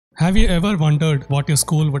Have you ever wondered what your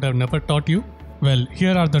school would have never taught you? Well,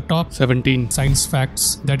 here are the top 17 science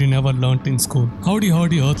facts that you never learnt in school. Howdy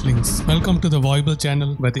Earthlings. Welcome to the Voyable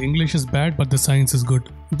channel where the English is bad but the science is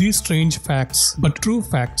good. These strange facts, but true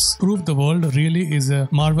facts, prove the world really is a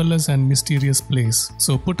marvelous and mysterious place.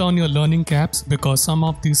 So put on your learning caps because some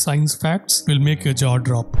of these science facts will make your jaw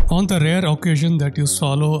drop. On the rare occasion that you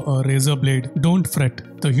swallow a razor blade, don't fret.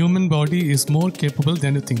 The human body is more capable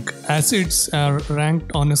than you think. Acids are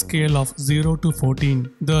ranked on a scale of 0 to 14.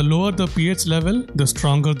 The lower the pH level, the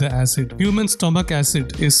stronger the acid. Human stomach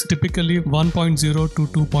acid is typically 1.0 to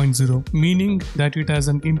 2.0, meaning that it has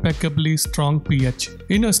an impeccably strong pH.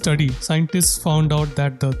 In a study, scientists found out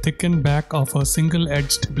that the thickened back of a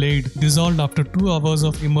single-edged blade dissolved after 2 hours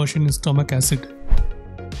of immersion in stomach acid.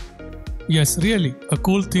 Yes, really, a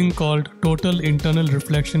cool thing called total internal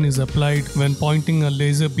reflection is applied when pointing a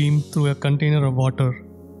laser beam through a container of water.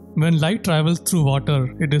 When light travels through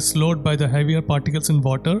water, it is slowed by the heavier particles in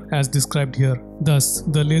water as described here. Thus,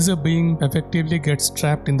 the laser beam effectively gets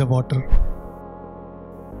trapped in the water.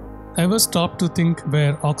 Ever stop to think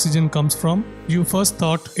where oxygen comes from? You first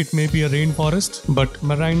thought it may be a rainforest, but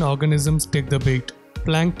marine organisms take the bait.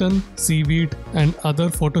 Plankton, seaweed, and other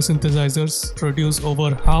photosynthesizers produce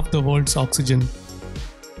over half the world's oxygen.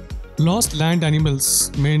 Lost land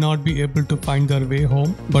animals may not be able to find their way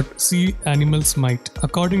home, but sea animals might.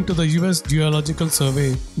 According to the US Geological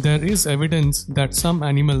Survey, there is evidence that some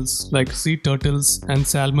animals like sea turtles and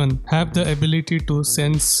salmon have the ability to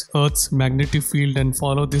sense Earth's magnetic field and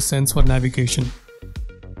follow this sense for navigation.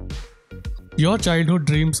 Your childhood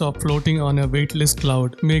dreams of floating on a weightless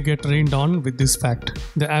cloud may get rained on with this fact.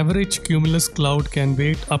 The average cumulus cloud can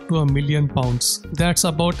weigh up to 1 million pounds. That's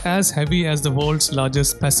about as heavy as the world's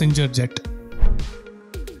largest passenger jet.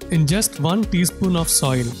 In just 1 teaspoon of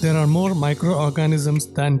soil, there are more microorganisms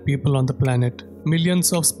than people on the planet.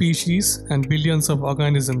 Millions of species and billions of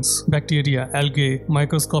organisms, bacteria, algae,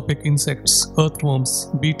 microscopic insects, earthworms,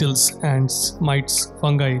 beetles, ants, mites,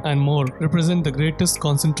 fungi, and more represent the greatest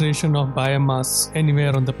concentration of biomass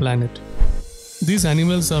anywhere on the planet. These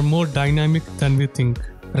animals are more dynamic than we think.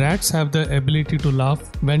 Rats have the ability to laugh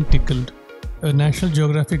when tickled. A National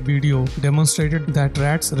Geographic video demonstrated that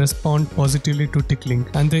rats respond positively to tickling,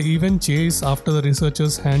 and they even chase after the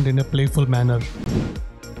researcher's hand in a playful manner.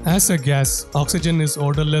 As a gas, oxygen is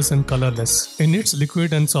odorless and colorless. In its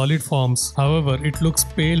liquid and solid forms, however, it looks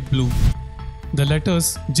pale blue. The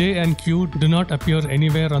letters J and Q do not appear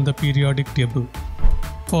anywhere on the periodic table.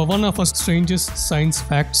 For one of our strangest science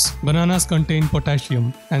facts, bananas contain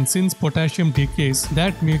potassium, and since potassium decays,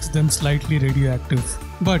 that makes them slightly radioactive.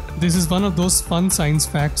 But this is one of those fun science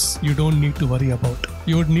facts you don't need to worry about.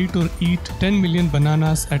 You would need to eat 10 million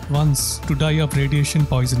bananas at once to die of radiation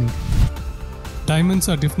poisoning. Diamonds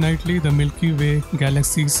are definitely the Milky Way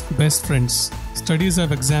galaxy's best friends. Studies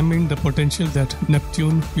have examined the potential that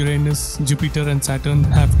Neptune, Uranus, Jupiter and Saturn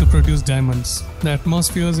have to produce diamonds. The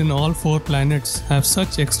atmospheres in all 4 planets have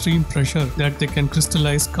such extreme pressure that they can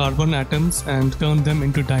crystallize carbon atoms and turn them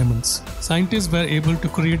into diamonds. Scientists were able to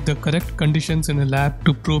create the correct conditions in a lab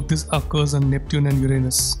to prove this occurs on Neptune and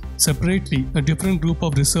Uranus. Separately, a different group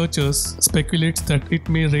of researchers speculates that it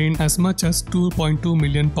may rain as much as 2.2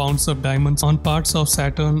 million pounds of diamonds on parts of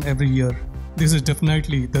Saturn every year. This is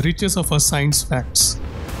definitely the richest of our science facts.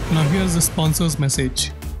 Now here's the sponsor's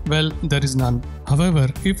message. Well, there is none. However,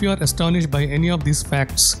 if you are astonished by any of these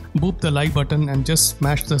facts, boop the like button and just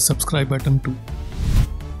smash the subscribe button too.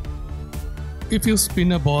 If you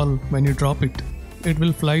spin a ball when you drop it, it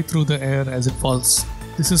will fly through the air as it falls.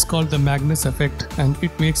 This is called the Magnus effect, and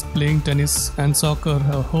it makes playing tennis and soccer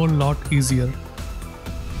a whole lot easier.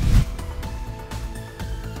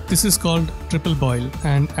 This is called triple boil,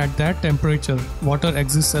 and at that temperature, water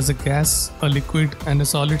exists as a gas, a liquid, and a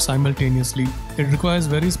solid simultaneously. It requires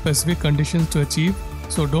very specific conditions to achieve,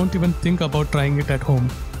 so don't even think about trying it at home.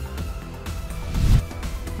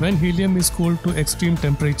 When helium is cooled to extreme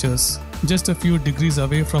temperatures, just a few degrees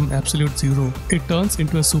away from absolute zero, it turns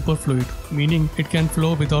into a superfluid, meaning it can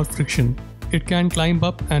flow without friction. It can climb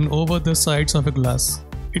up and over the sides of a glass.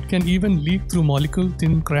 It can even leak through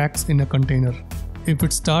molecule-thin cracks in a container. If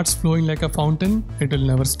it starts flowing like a fountain, it will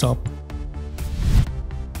never stop.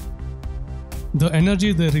 The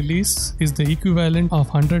energy they release is the equivalent of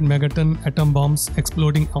 100 megaton atom bombs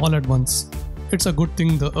exploding all at once. It's a good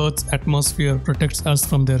thing the Earth's atmosphere protects us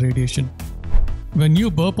from their radiation. When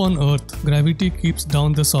you burp on Earth, gravity keeps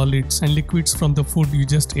down the solids and liquids from the food you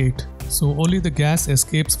just ate, so only the gas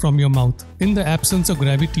escapes from your mouth. In the absence of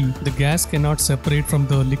gravity, the gas cannot separate from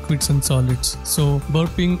the liquids and solids, so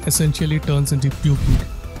burping essentially turns into puking.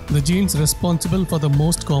 The genes responsible for the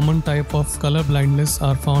most common type of color blindness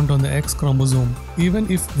are found on the X chromosome.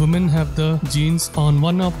 Even if women have the genes on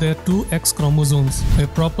one of their two X chromosomes, a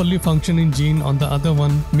properly functioning gene on the other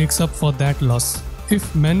one makes up for that loss.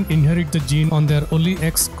 If men inherit the gene on their only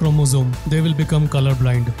X chromosome, they will become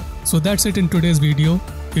colorblind. So that's it in today's video.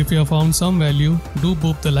 If you have found some value, do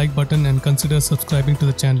boop the like button and consider subscribing to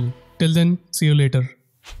the channel. Till then, see you later.